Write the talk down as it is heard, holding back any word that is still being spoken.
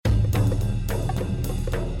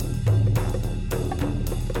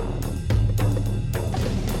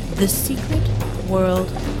The Secret World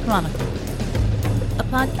Chronicle, a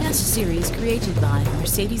podcast series created by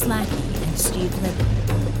Mercedes Lackey and Steve Libby.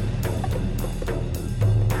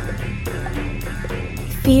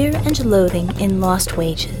 Fear and Loathing in Lost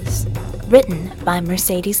Wages, written by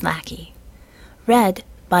Mercedes Lackey, read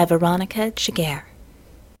by Veronica Giguere.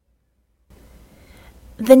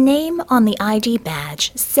 The name on the ID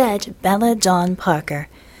badge said Bella Dawn Parker,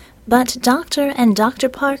 but Dr. and Dr.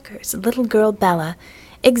 Parker's little girl Bella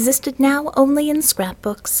existed now only in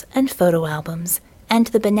scrapbooks and photo albums and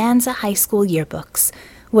the Bonanza High School yearbooks,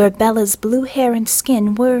 where Bella's blue hair and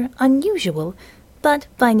skin were unusual, but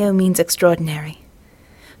by no means extraordinary.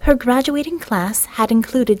 Her graduating class had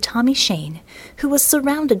included Tommy Shane, who was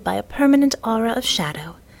surrounded by a permanent aura of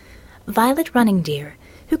shadow, Violet Running Deer,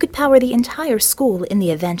 who could power the entire school in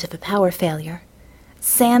the event of a power failure,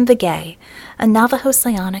 Sam the Gay, a Navajo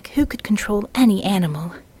psionic who could control any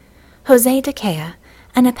animal, Jose DeKea,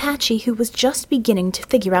 an Apache who was just beginning to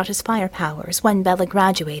figure out his fire powers when Bella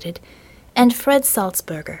graduated, and Fred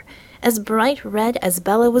Salzberger, as bright red as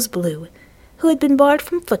Bella was blue, who had been barred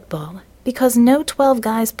from football because no 12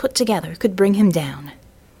 guys put together could bring him down.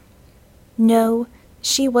 No,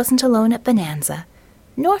 she wasn't alone at Bonanza,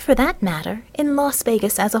 nor for that matter in Las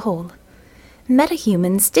Vegas as a whole.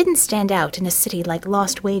 Metahumans didn't stand out in a city like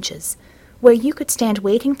Lost Wages, where you could stand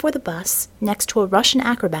waiting for the bus next to a Russian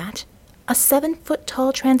acrobat, a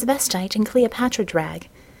 7-foot-tall transvestite in Cleopatra drag,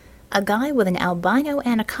 a guy with an albino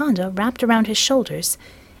anaconda wrapped around his shoulders,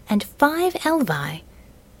 and 5 Elvi,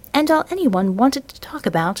 and all anyone wanted to talk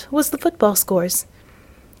about was the football scores.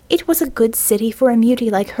 It was a good city for a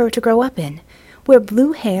mutie like her to grow up in, where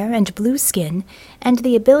blue hair and blue skin and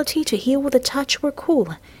the ability to heal with a touch were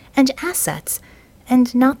cool, and assets,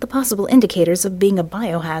 and not the possible indicators of being a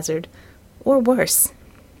biohazard, or worse.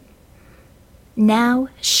 Now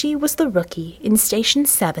she was the rookie in Station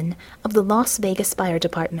 7 of the Las Vegas Fire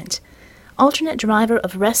Department, alternate driver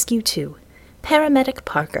of Rescue 2, Paramedic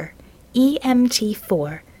Parker, EMT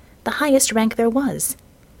 4, the highest rank there was.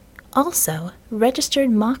 Also registered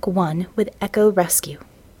Mach 1 with Echo Rescue.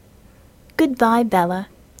 Goodbye, Bella.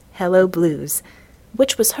 Hello, Blues,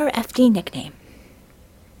 which was her FD nickname.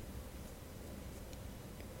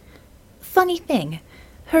 Funny thing,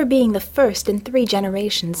 her being the first in 3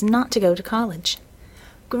 generations not to go to college.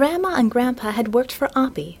 Grandma and Grandpa had worked for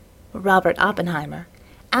Oppie, Robert Oppenheimer,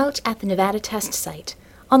 out at the Nevada test site,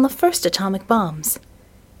 on the first atomic bombs.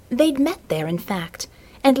 They'd met there, in fact,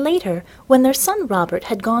 and later, when their son Robert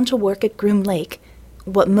had gone to work at Groom Lake,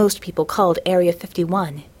 what most people called Area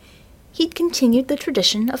 51, he'd continued the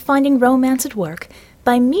tradition of finding romance at work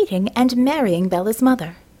by meeting and marrying Bella's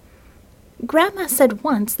mother. Grandma said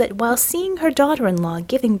once that while seeing her daughter-in-law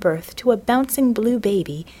giving birth to a bouncing blue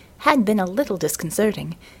baby had been a little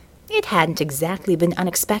disconcerting, it hadn't exactly been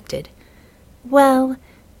unexpected. Well,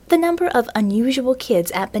 the number of unusual kids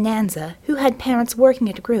at Bonanza who had parents working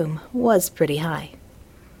at Groom was pretty high.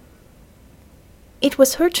 It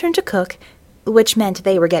was her turn to cook, which meant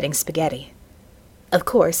they were getting spaghetti. Of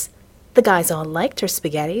course, the guys all liked her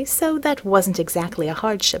spaghetti, so that wasn't exactly a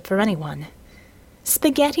hardship for anyone.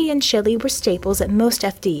 Spaghetti and chili were staples at most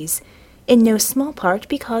FDs, in no small part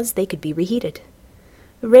because they could be reheated.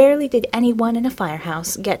 Rarely did anyone in a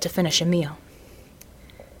firehouse get to finish a meal.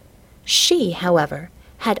 She, however,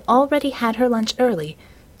 had already had her lunch early,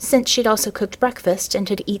 since she'd also cooked breakfast and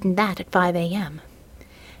had eaten that at 5 a.m.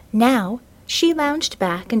 Now, she lounged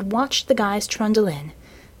back and watched the guys trundle in,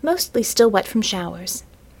 mostly still wet from showers.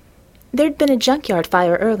 There'd been a junkyard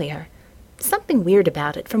fire earlier. Something weird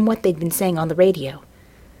about it from what they'd been saying on the radio.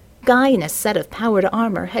 Guy in a set of powered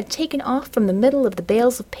armor had taken off from the middle of the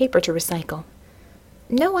bales of paper to recycle.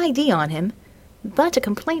 No ID on him, but a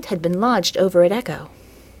complaint had been lodged over at Echo.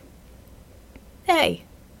 Hey,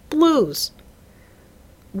 Blues!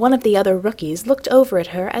 One of the other rookies looked over at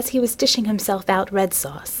her as he was dishing himself out red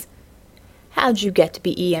sauce. How'd you get to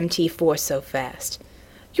be EMT 4 so fast?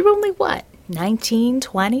 You're only what, 19,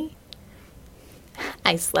 20?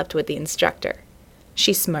 I slept with the instructor.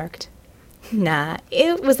 She smirked. Nah,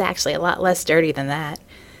 it was actually a lot less dirty than that.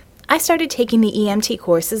 I started taking the EMT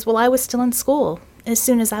courses while I was still in school, as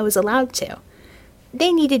soon as I was allowed to.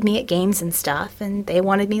 They needed me at games and stuff, and they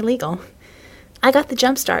wanted me legal. I got the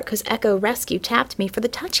jump start because Echo Rescue tapped me for the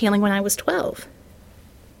touch healing when I was 12.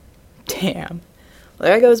 Damn. Well,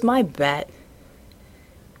 there goes my bet.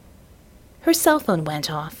 Her cell phone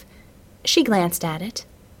went off. She glanced at it.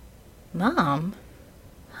 Mom?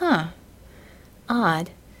 Huh. Odd.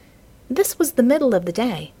 This was the middle of the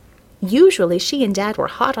day. Usually she and Dad were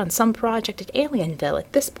hot on some project at Alienville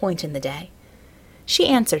at this point in the day. She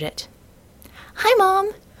answered it. Hi,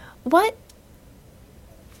 Mom. What?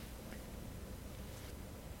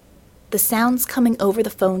 The sounds coming over the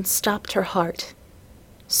phone stopped her heart.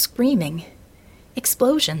 Screaming.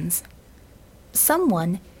 Explosions.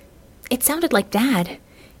 Someone, it sounded like Dad,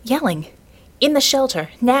 yelling, "In the shelter,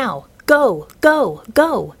 now! Go! Go!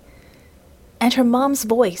 Go!" And her mom's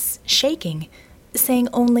voice, shaking, saying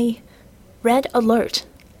only, "Red alert!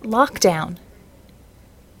 Lockdown!"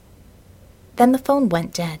 Then the phone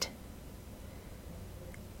went dead.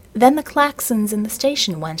 Then the klaxons in the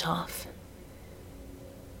station went off.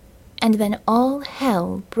 And then all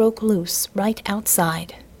hell broke loose right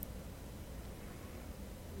outside.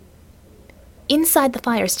 Inside the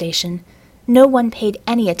fire station, no one paid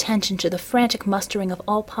any attention to the frantic mustering of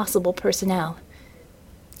all possible personnel.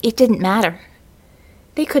 It didn't matter.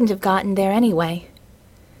 They couldn't have gotten there anyway.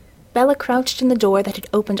 Bella crouched in the door that had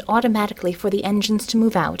opened automatically for the engines to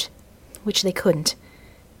move out, which they couldn't,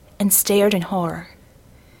 and stared in horror.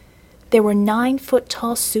 There were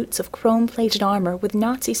 9-foot-tall suits of chrome-plated armor with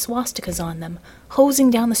Nazi swastikas on them, hosing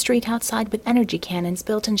down the street outside with energy cannons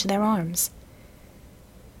built into their arms.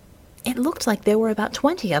 It looked like there were about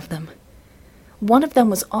 20 of them. One of them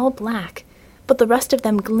was all black, but the rest of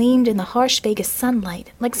them gleamed in the harsh Vegas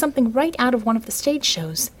sunlight like something right out of one of the stage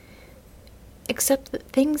shows. Except that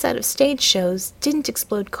things out of stage shows didn't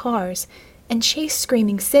explode cars and chase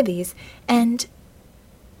screaming civvies and...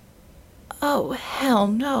 oh, hell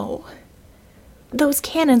no. Those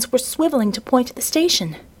cannons were swiveling to point at the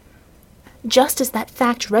station. Just as that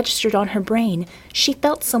fact registered on her brain, she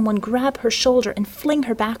felt someone grab her shoulder and fling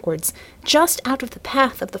her backwards, just out of the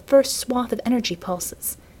path of the first swath of energy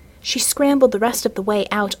pulses. She scrambled the rest of the way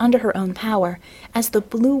out under her own power, as the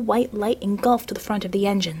blue-white light engulfed the front of the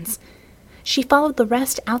engines. She followed the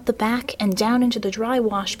rest out the back and down into the dry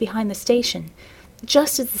wash behind the station,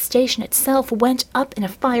 just as the station itself went up in a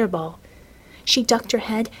fireball. She ducked her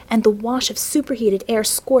head, and the wash of superheated air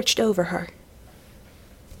scorched over her.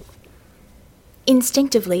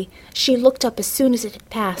 Instinctively, she looked up as soon as it had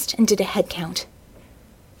passed and did a head count.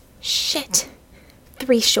 Shit.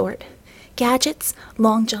 3 short. Gadgets,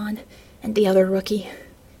 Long John, and the other rookie.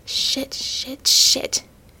 Shit, shit, shit.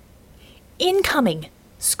 "Incoming!"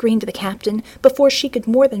 screamed the captain, before she could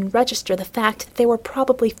more than register the fact that there were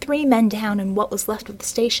probably 3 men down in what was left of the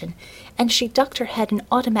station, and she ducked her head in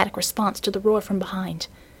automatic response to the roar from behind.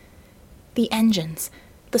 The engines.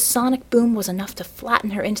 The sonic boom was enough to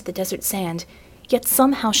flatten her into the desert sand, yet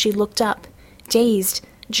somehow she looked up, dazed,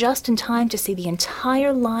 just in time to see the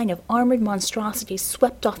entire line of armored monstrosities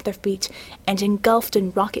swept off their feet and engulfed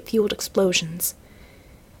in rocket-fueled explosions.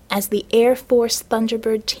 As the Air Force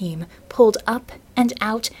Thunderbird team pulled up and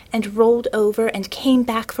out and rolled over and came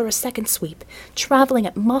back for a second sweep, traveling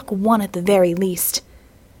at Mach 1 at the very least.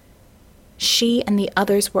 She and the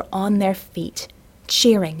others were on their feet,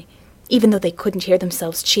 cheering, even though they couldn't hear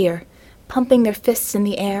themselves cheer, pumping their fists in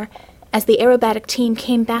the air, as the aerobatic team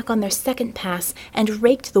came back on their second pass and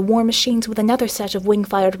raked the war machines with another set of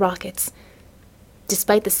wing-fired rockets.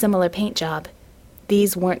 Despite the similar paint job,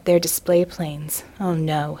 these weren't their display planes. Oh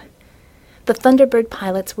no. The Thunderbird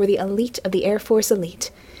pilots were the elite of the Air Force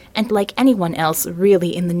elite, and like anyone else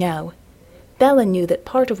really in the know, Bella knew that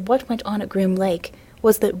part of what went on at Groom Lake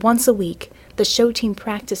was that once a week the show team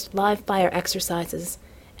practiced live-fire exercises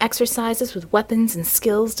with weapons and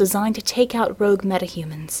skills designed to take out rogue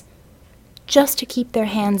metahumans. Just to keep their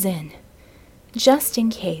hands in. Just in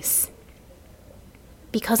case.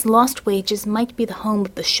 Because Lost Wages might be the home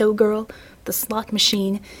of the showgirl, the slot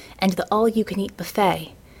machine, and the all-you-can-eat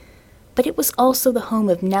buffet, but it was also the home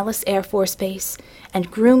of Nellis Air Force Base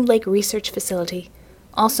and Groom Lake Research Facility,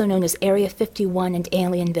 also known as Area 51 and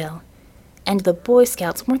Alienville, and the Boy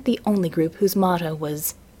Scouts weren't the only group whose motto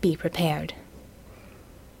was, "Be prepared."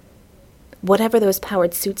 Whatever those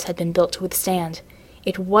powered suits had been built to withstand,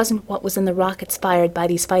 it wasn't what was in the rockets fired by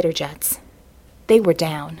these fighter jets. They were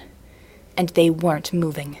down, and they weren't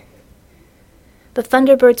moving. The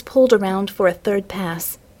Thunderbirds pulled around for a third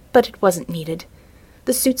pass, but it wasn't needed.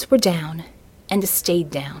 The suits were down, and stayed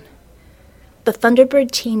down. The Thunderbird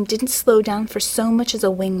team didn't slow down for so much as a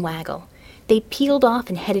wing waggle. They peeled off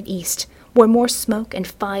and headed east, where more smoke and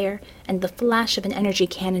fire and the flash of an energy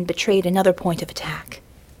cannon betrayed another point of attack.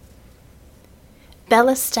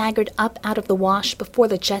 Bella staggered up out of the wash before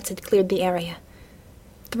the jets had cleared the area.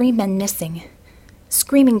 3 men missing.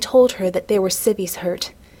 Screaming told her that there were civvies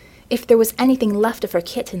hurt. If there was anything left of her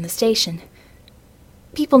kit in the station.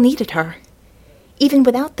 People needed her. Even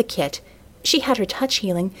without the kit, she had her touch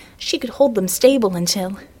healing. She could hold them stable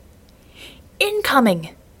until...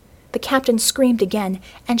 "Incoming!" The captain screamed again,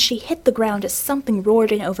 and she hit the ground as something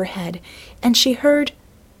roared in overhead, and she heard...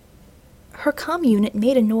 Her comm unit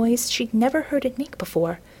made a noise she'd never heard it make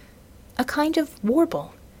before. A kind of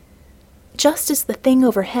warble. just as the thing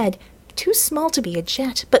overhead, too small to be a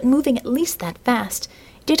jet, but moving at least that fast,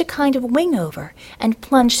 did a kind of wing over and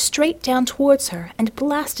plunged straight down towards her and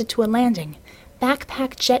blasted to a landing,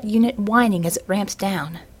 backpack jet unit whining as it ramped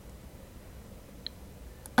down.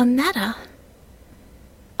 Ametta!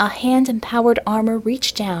 A hand-empowered armor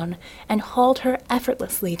reached down and hauled her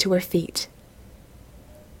effortlessly to her feet.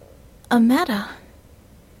 Ametta!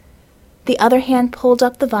 The other hand pulled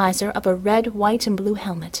up the visor of a red, white, and blue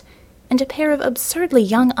helmet, and a pair of absurdly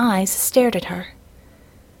young eyes stared at her.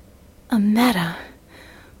 Ametta!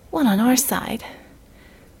 What on our side?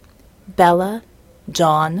 Bella,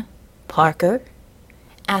 Dawn, Parker?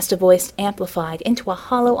 Asked a voice amplified into a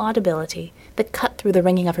hollow audibility that cut through the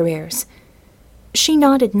ringing of her ears. She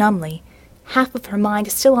nodded numbly, half of her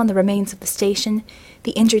mind still on the remains of the station,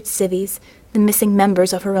 the injured civvies, the missing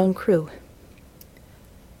members of her own crew.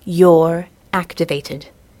 You're activated.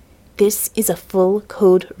 This is a full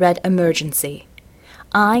code red emergency.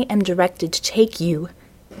 I am directed to take you.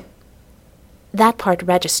 That part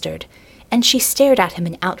registered, and she stared at him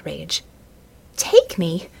in outrage. Take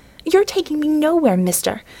me? You're taking me nowhere,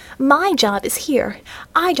 mister. My job is here.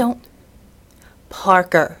 I don't...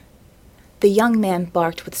 Parker, the young man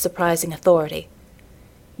barked with surprising authority.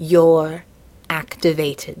 You're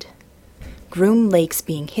activated. Groom Lake's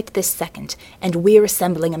being hit this second, and we're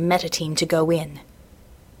assembling a meta-team to go in.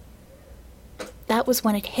 That was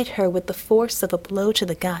when it hit her with the force of a blow to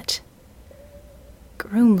the gut.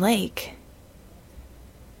 Groom Lake...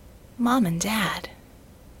 Mom and Dad.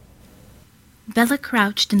 Bella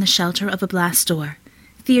crouched in the shelter of a blast door,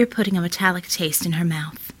 fear putting a metallic taste in her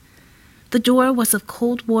mouth. The door was of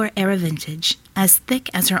Cold War-era vintage, as thick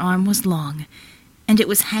as her arm was long, and it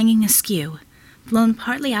was hanging askew, blown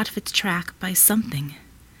partly out of its track by something.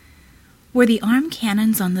 Were the arm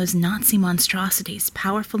cannons on those Nazi monstrosities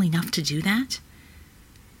powerful enough to do that?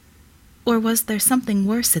 Or was there something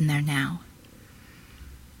worse in there now?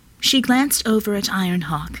 She glanced over at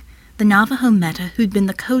Ironhawk, the Navajo meta who'd been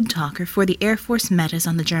the code talker for the Air Force metas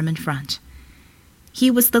on the German front. He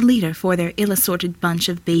was the leader for their ill-assorted bunch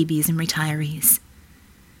of babies and retirees.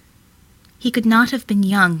 He could not have been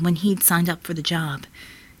young when he'd signed up for the job,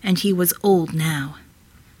 and he was old now.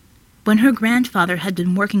 When her grandfather had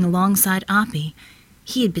been working alongside Oppie,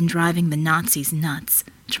 he had been driving the Nazis nuts,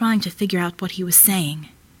 trying to figure out what he was saying.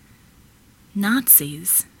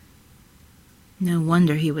 Nazis? No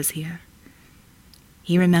wonder he was here.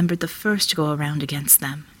 He remembered the first go-around against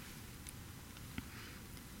them.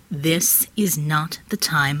 This is not the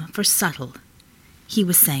time for subtle, he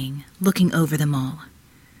was saying, looking over them all.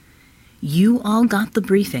 You all got the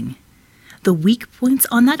briefing. The weak points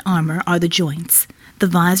on that armor are the joints, the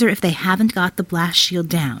visor if they haven't got the blast shield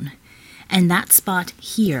down, and that spot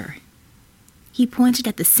here. He pointed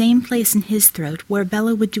at the same place in his throat where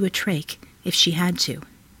Bella would do a trach if she had to.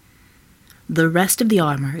 The rest of the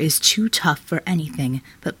armor is too tough for anything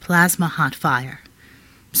but plasma hot fire.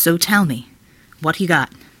 So tell me, what you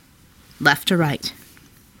got? Left to right.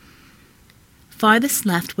 Farthest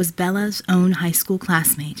left was Bella's own high school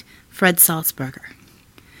classmate, Fred Salzberger.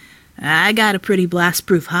 I got a pretty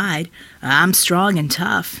blast-proof hide. I'm strong and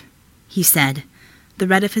tough, he said, the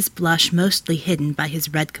red of his blush mostly hidden by his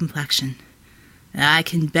red complexion. I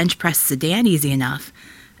can bench press a sedan easy enough.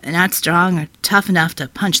 Not strong or tough enough to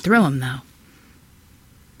punch through 'em, though.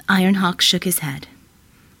 Ironhawk shook his head.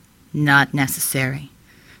 Not necessary.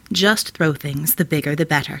 Just throw things, the bigger the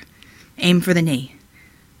better. Aim for the knee.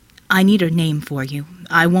 I need a name for you.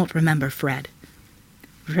 I won't remember Fred.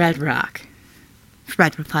 Red Rock,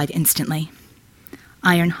 Fred replied instantly.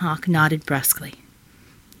 Ironhawk nodded brusquely.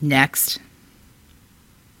 Next.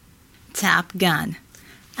 Top Gun.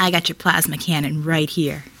 I got your plasma cannon right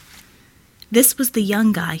here. This was the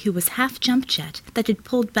young guy who was half jump jet that had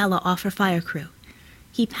pulled Bella off her fire crew.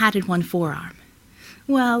 He patted one forearm.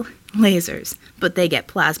 Well, lasers, but they get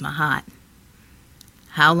plasma hot.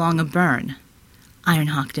 How long a burn?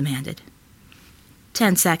 Ironhawk demanded.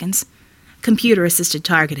 10 seconds. Computer-assisted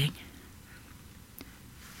targeting.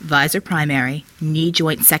 Visor primary, knee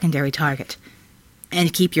joint secondary target.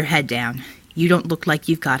 And keep your head down. You don't look like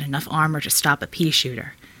you've got enough armor to stop a pea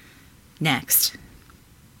shooter. Next.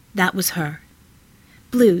 That was her.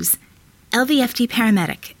 Blues. LVFT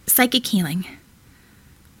paramedic. Psychic healing.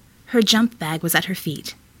 Her jump bag was at her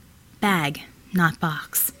feet. Bag, not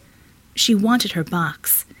box. She wanted her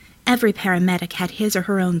box. Every paramedic had his or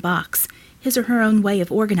her own box, his or her own way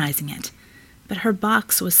of organizing it. But her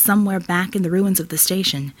box was somewhere back in the ruins of the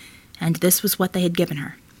station, and this was what they had given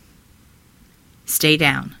her. Stay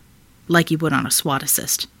down, like you would on a SWAT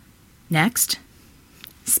assist. Next.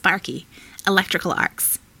 Sparky, electrical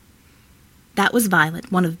arcs. That was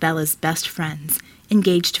Violet, one of Bella's best friends,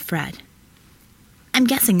 engaged to Fred. "I'm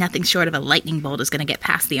guessing nothing short of a lightning bolt is going to get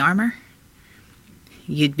past the armor?"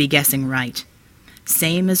 "You'd be guessing right.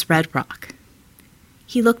 Same as Red Rock."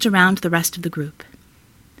 He looked around the rest of the group.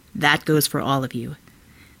 "That goes for all of you.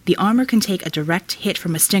 The armor can take a direct hit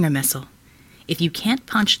from a Stinger missile. If you can't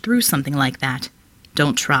punch through something like that,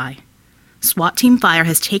 don't try. SWAT Team Fire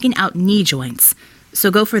has taken out knee joints, so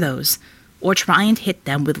go for those, or try and hit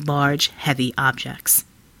them with large, heavy objects."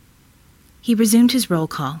 He resumed his roll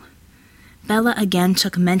call. Bella again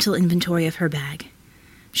took mental inventory of her bag.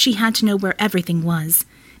 She had to know where everything was,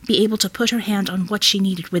 be able to put her hand on what she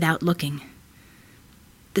needed without looking.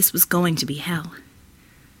 This was going to be hell.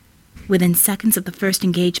 Within seconds of the first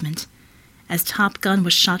engagement, as Top Gun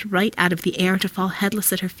was shot right out of the air to fall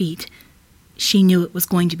headless at her feet, she knew it was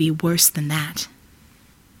going to be worse than that.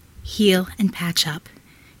 Heal and patch up.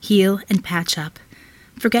 Heal and patch up.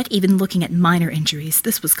 Forget even looking at minor injuries.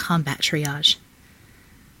 This was combat triage.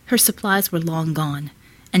 Her supplies were long gone,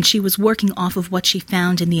 and she was working off of what she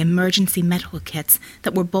found in the emergency medical kits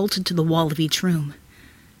that were bolted to the wall of each room.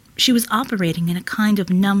 She was operating in a kind of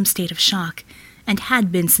numb state of shock, and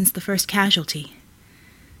had been since the first casualty.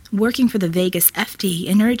 Working for the Vegas FD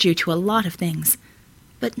inured you to a lot of things,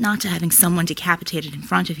 but not to having someone decapitated in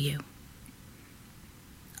front of you.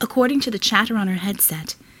 According to the chatter on her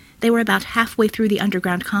headset, they were about halfway through the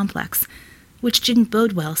underground complex, which didn't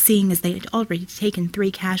bode well seeing as they had already taken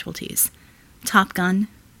 3 casualties: Top Gun,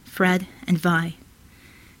 Fred, and Vi.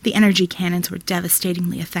 The energy cannons were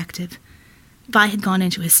devastatingly effective. Vi had gone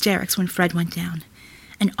into hysterics when Fred went down,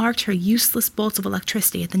 and arced her useless bolts of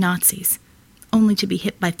electricity at the Nazis, only to be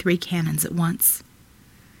hit by 3 cannons at once.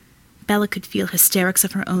 Bella could feel hysterics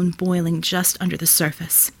of her own boiling just under the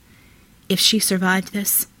surface. If she survived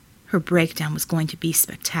this, her breakdown was going to be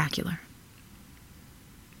spectacular.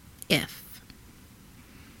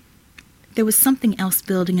 There was something else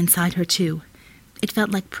building inside her, too. It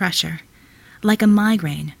felt like pressure, like a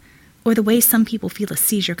migraine, or the way some people feel a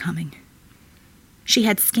seizure coming. She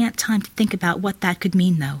had scant time to think about what that could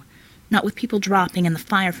mean, though, not with people dropping and the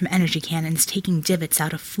fire from energy cannons taking divots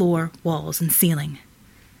out of floor, walls, and ceiling.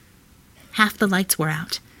 Half the lights were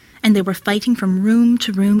out, and they were fighting from room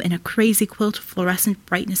to room in a crazy quilt of fluorescent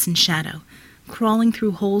brightness and shadow, crawling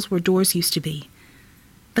through holes where doors used to be.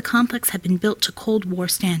 The complex had been built to Cold War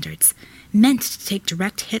standards, meant to take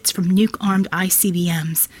direct hits from nuke-armed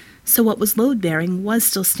ICBMs, so what was load-bearing was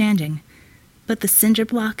still standing, but the cinder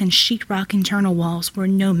block and sheetrock internal walls were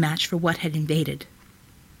no match for what had invaded.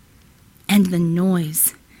 And the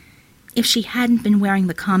noise. If she hadn't been wearing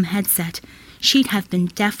the comm headset, she'd have been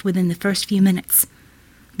deaf within the first few minutes.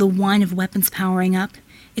 The whine of weapons powering up,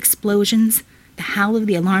 explosions, the howl of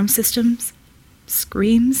the alarm systems,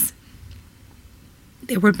 screams.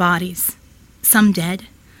 There were bodies, some dead,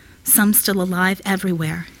 some still alive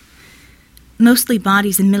everywhere. Mostly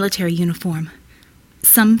bodies in military uniform,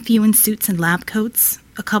 some few in suits and lab coats,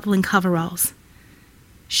 a couple in coveralls.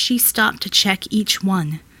 She stopped to check each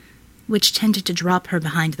one, which tended to drop her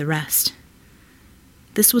behind the rest.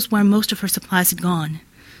 This was where most of her supplies had gone,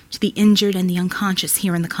 to the injured and the unconscious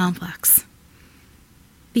here in the complex.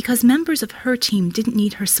 Because members of her team didn't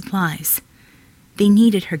need her supplies, they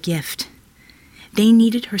needed her gift. They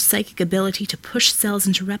needed her psychic ability to push cells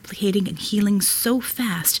into replicating and healing so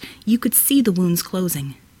fast you could see the wounds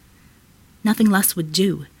closing. Nothing less would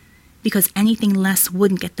do, because anything less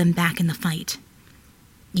wouldn't get them back in the fight.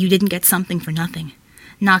 You didn't get something for nothing,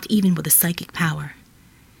 not even with a psychic power.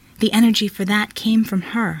 The energy for that came from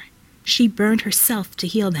her. She burned herself to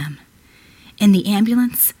heal them. In the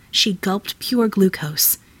ambulance, she gulped pure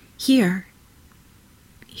glucose. Here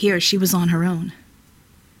she was on her own.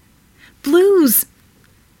 "Blues!"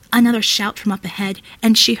 Another shout from up ahead,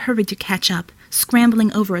 and she hurried to catch up,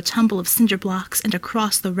 scrambling over a tumble of cinder blocks and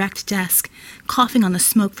across the wrecked desk, coughing on the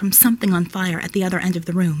smoke from something on fire at the other end of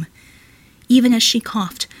the room. Even as she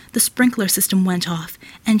coughed, the sprinkler system went off,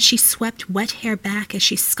 and she swept wet hair back as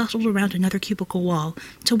she scuttled around another cubicle wall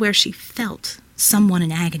to where she felt someone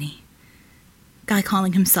in agony. Guy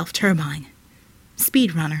calling himself Turbine.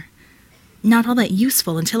 Speedrunner. Not all that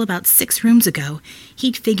useful until about 6 rooms ago.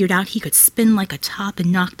 He'd figured out he could spin like a top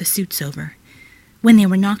and knock the suits over. When they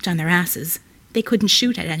were knocked on their asses, they couldn't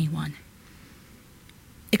shoot at anyone.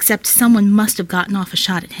 Except someone must have gotten off a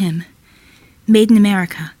shot at him. Made in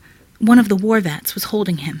America. One of the war vets was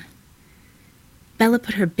holding him. Bella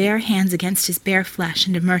put her bare hands against his bare flesh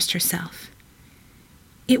and immersed herself.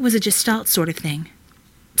 It was a gestalt sort of thing.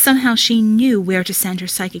 Somehow she knew where to send her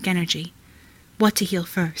psychic energy, what to heal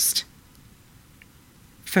first.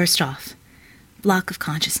 First off, block of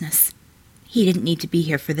consciousness. He didn't need to be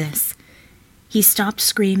here for this. He stopped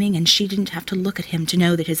screaming, and she didn't have to look at him to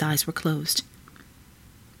know that his eyes were closed.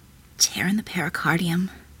 Tear in the pericardium.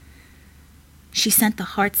 She sent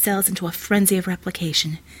the heart cells into a frenzy of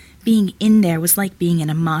replication. Being in there was like being in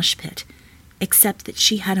a mosh pit, except that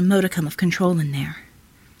she had a modicum of control in there.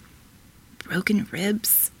 Broken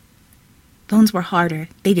ribs. Bones were harder.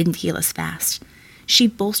 They didn't heal as fast. She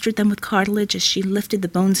bolstered them with cartilage as she lifted the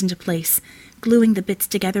bones into place, gluing the bits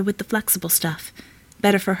together with the flexible stuff.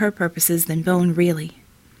 Better for her purposes than bone, really.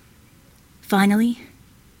 Finally,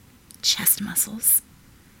 chest muscles.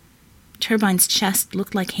 Turbine's chest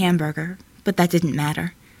looked like hamburger, but that didn't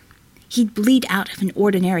matter. He'd bleed out if an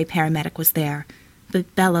ordinary paramedic was there,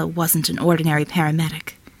 but Bella wasn't an ordinary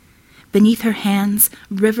paramedic. Beneath her hands,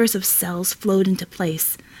 rivers of cells flowed into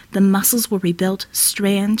place. The muscles were rebuilt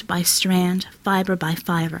strand by strand, fiber by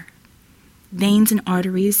fiber. Veins and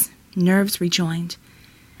arteries, nerves rejoined.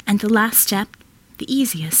 And the last step, the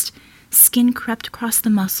easiest, skin crept across the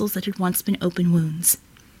muscles that had once been open wounds.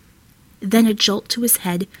 Then a jolt to his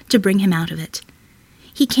head to bring him out of it.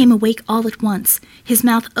 He came awake all at once, his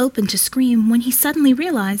mouth open to scream, when he suddenly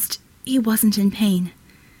realized he wasn't in pain.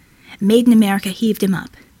 Maid in America heaved him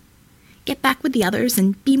up. "Get back with the others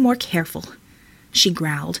and be more careful," she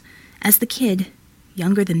growled, as the kid,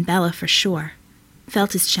 younger than Bella for sure,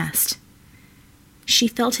 felt his chest. She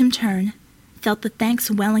felt him turn, felt the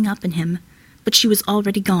thanks welling up in him, but she was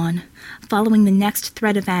already gone, following the next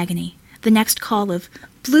thread of agony, the next call of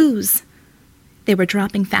 "Blues!" They were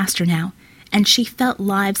dropping faster now, and she felt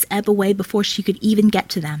lives ebb away before she could even get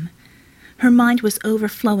to them. Her mind was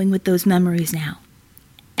overflowing with those memories now,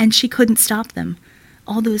 and she couldn't stop them,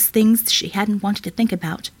 all those things she hadn't wanted to think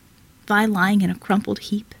about. Vi lying in a crumpled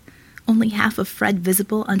heap, only half of Fred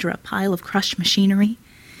visible under a pile of crushed machinery,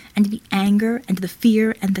 and the anger and the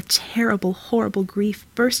fear and the terrible, horrible grief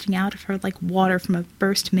bursting out of her like water from a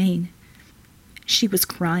burst main. She was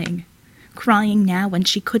crying now when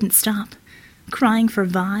she couldn't stop, crying for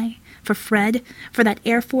Vi, for Fred, for that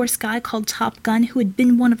Air Force guy called Top Gun who had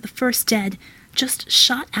been one of the first dead, just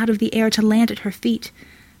shot out of the air to land at her feet,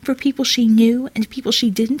 for people she knew and people she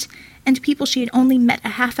didn't, and people she had only met a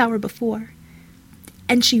half hour before.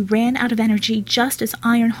 And she ran out of energy just as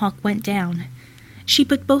Ironhawk went down. She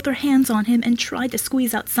put both her hands on him and tried to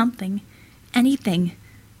squeeze out something, anything,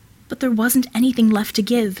 but there wasn't anything left to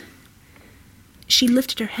give. She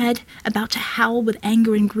lifted her head, about to howl with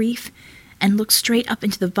anger and grief, and looked straight up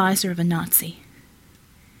into the visor of a Nazi.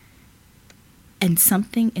 And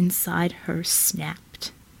something inside her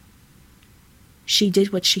snapped. She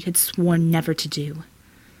did what she had sworn never to do,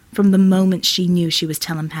 from the moment she knew she was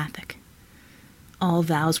telepathic. All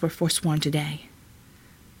vows were forsworn today.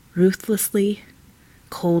 Ruthlessly,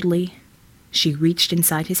 coldly, she reached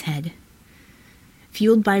inside his head.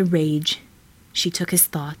 Fueled by rage, she took his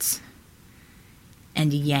thoughts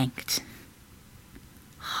and yanked.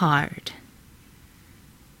 Hard.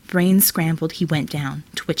 Brain scrambled, he went down,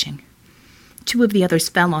 twitching. Two of the others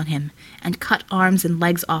fell on him and cut arms and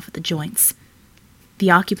legs off at the joints.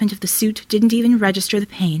 The occupant of the suit didn't even register the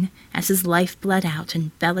pain as his life bled out,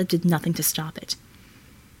 and Bella did nothing to stop it.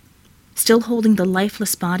 Still holding the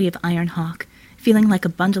lifeless body of Ironhawk, feeling like a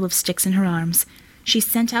bundle of sticks in her arms, she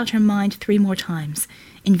sent out her mind 3 more times,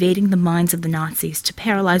 invading the minds of the Nazis, to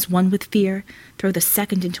paralyze one with fear, throw the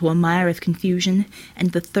second into a mire of confusion,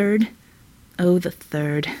 and the third, oh, the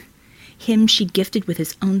third, him she gifted with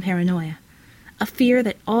his own paranoia, a fear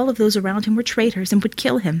that all of those around him were traitors and would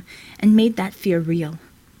kill him, and made that fear real.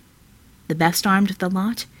 The best armed of the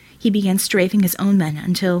lot, he began strafing his own men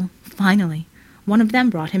until, finally, one of them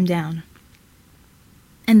brought him down.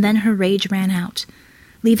 And then her rage ran out,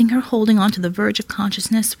 leaving her holding on to the verge of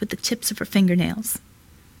consciousness with the tips of her fingernails.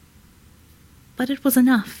 But it was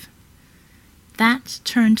enough. That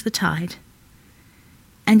turned the tide.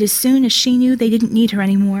 And as soon as she knew they didn't need her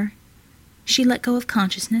anymore, she let go of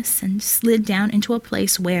consciousness and slid down into a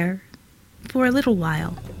place where, for a little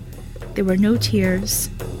while, there were no tears,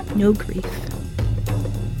 no grief,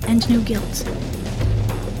 and no guilt.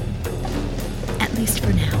 At least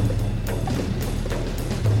for now.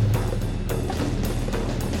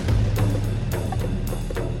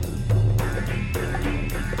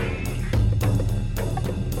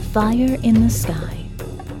 Fire in the Sky,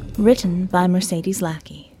 written by Mercedes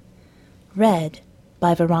Lackey, read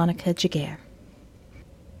by Veronica Giguere.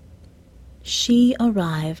 She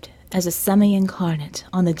arrived as a semi-incarnate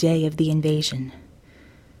on the day of the invasion.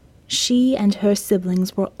 She and her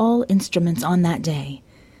siblings were all instruments on that day,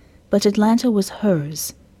 but Atlanta was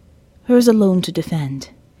hers alone to defend.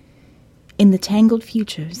 In the tangled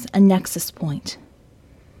futures, a nexus point.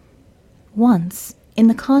 Once, in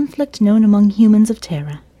the conflict known among humans of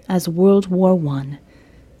Terra, as World War I,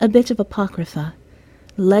 a bit of apocrypha,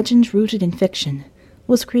 legend rooted in fiction,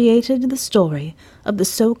 was created the story of the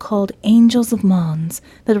so-called Angels of Mons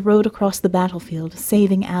that rode across the battlefield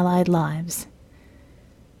saving Allied lives.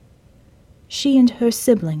 She and her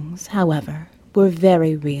siblings, however, were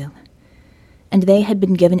very real, and they had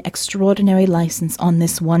been given extraordinary license on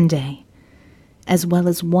this one day, as well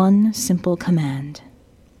as one simple command.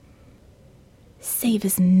 Save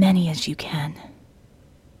as many as you can.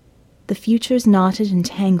 The futures knotted and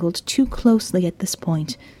tangled too closely at this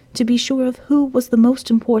point to be sure of who was the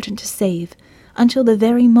most important to save until the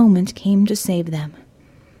very moment came to save them.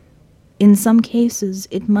 In some cases,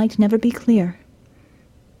 it might never be clear.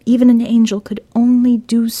 Even an angel could only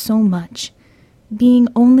do so much, being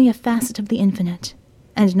only a facet of the infinite,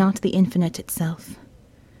 and not the infinite itself.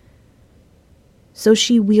 So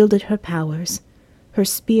she wielded her powers, her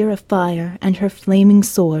spear of fire and her flaming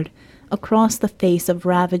sword, across the face of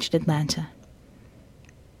ravaged Atlanta.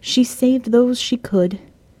 She saved those she could,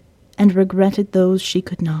 and regretted those she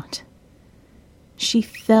could not. She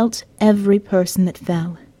felt every person that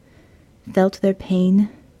fell, felt their pain,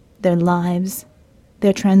 their lives,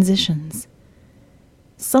 their transitions.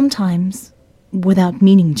 Sometimes, without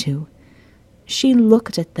meaning to, she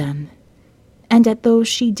looked at them, and at those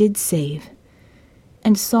she did save,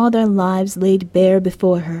 and saw their lives laid bare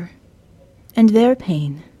before her, and their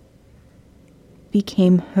pain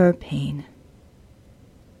became her pain.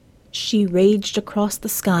 She raged across the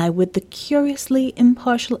sky with the curiously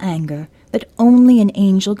impartial anger that only an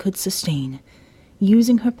angel could sustain,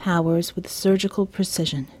 using her powers with surgical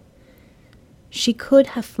precision. She could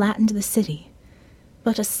have flattened the city,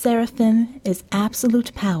 but a seraphim is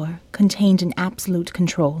absolute power contained in absolute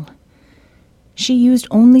control. She used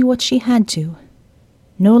only what she had to,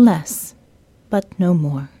 no less, but no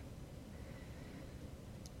more.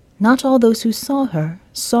 Not all those who saw her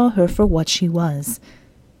for what she was.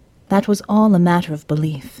 That was all a matter of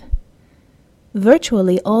belief.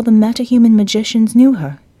 Virtually all the metahuman magicians knew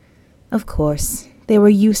her. Of course, they were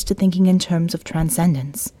used to thinking in terms of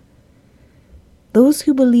transcendence. Those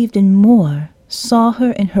who believed in more saw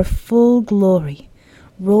her in her full glory,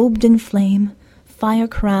 robed in flame,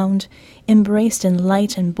 fire-crowned, embraced in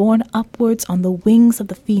light and borne upwards on the wings of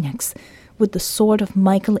the phoenix, with the sword of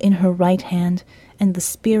Michael in her right hand and the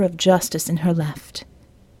spear of justice in her left.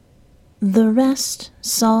 The rest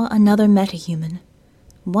saw another metahuman,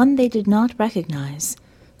 one they did not recognize,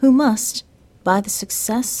 who must, by the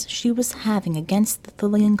success she was having against the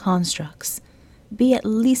Thullian constructs, be at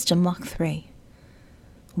least a Mach 3.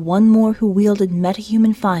 One more who wielded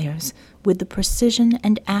metahuman fires with the precision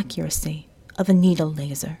and accuracy of a needle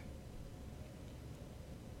laser.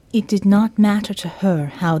 It did not matter to her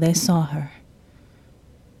how they saw her.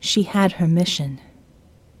 She had her mission.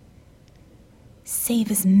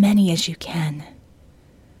 Save as many as you can.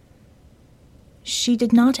 She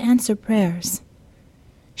did not answer prayers.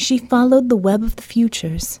 She followed the web of the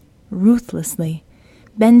futures, ruthlessly,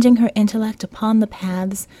 bending her intellect upon the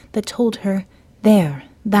paths that told her, there,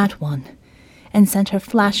 that one, and sent her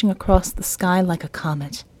flashing across the sky like a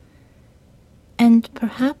comet. And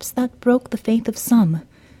perhaps that broke the faith of some,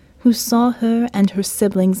 who saw her and her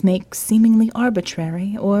siblings make seemingly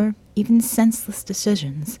arbitrary or even senseless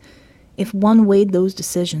decisions, if one weighed those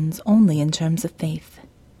decisions only in terms of faith.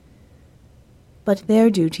 But their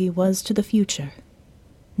duty was to the future,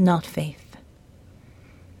 not faith.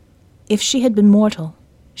 If she had been mortal,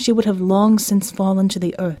 she would have long since fallen to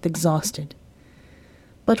the earth exhausted.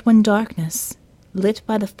 But when darkness, lit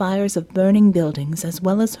by the fires of burning buildings as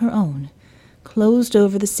well as her own, closed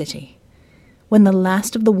over the city, when the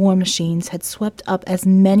last of the war machines had swept up as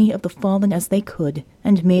many of the fallen as they could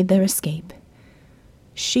and made their escape,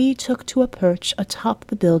 she took to a perch atop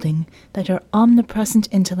the building that her omnipresent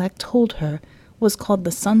intellect told her was called the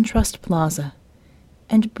SunTrust Plaza,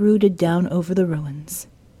 and brooded down over the ruins.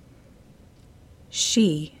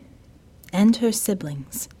 She, and her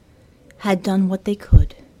siblings, had done what they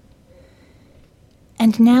could.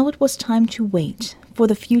 And now it was time to wait for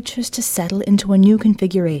the futures to settle into a new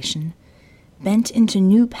configuration, bent into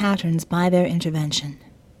new patterns by their intervention.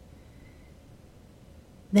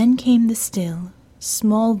 Then came the still,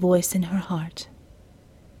 small voice in her heart.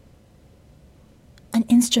 An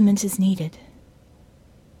instrument is needed.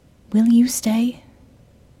 Will you stay?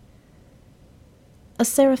 A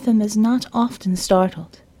seraphim is not often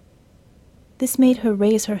startled. This made her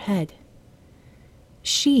raise her head.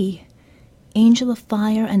 She, angel of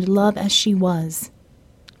fire and love as she was,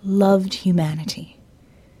 loved humanity.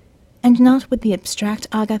 And not with the abstract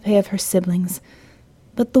agape of her siblings,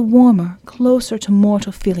 but the warmer, closer to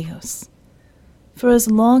mortal philios. For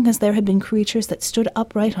as long as there had been creatures that stood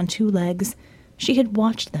upright on two legs, she had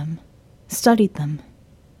watched them, studied them,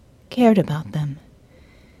 cared about them.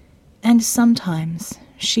 And sometimes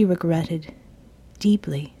she regretted,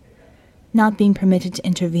 deeply, not being permitted to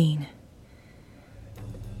intervene.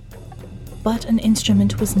 But an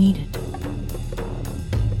instrument was needed.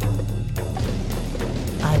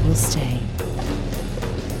 I will stay.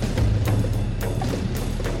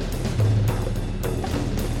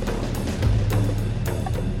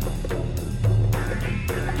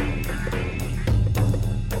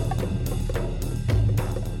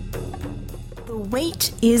 The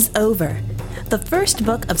wait is over. The first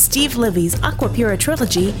book of Steve Livy's Aquapura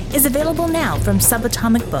trilogy is available now from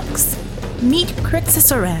Subatomic Books. Meet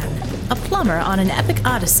Crixus Oran, a plumber on an epic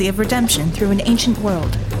odyssey of redemption through an ancient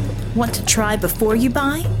world. Want to try before you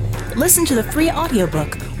buy? Listen to the free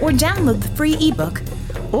audiobook or download the free ebook,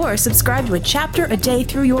 or subscribe to a chapter a day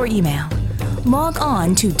through your email. Log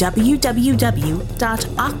on to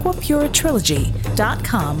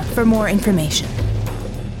www.aquapuratrilogy.com for more information.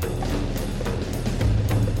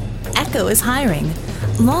 Echo is hiring.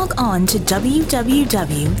 Log on to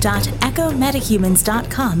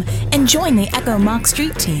www.echometahumans.com and join the Echo Mock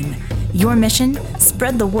Street team. Your mission?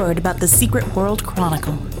 Spread the word about the Secret World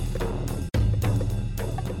Chronicle.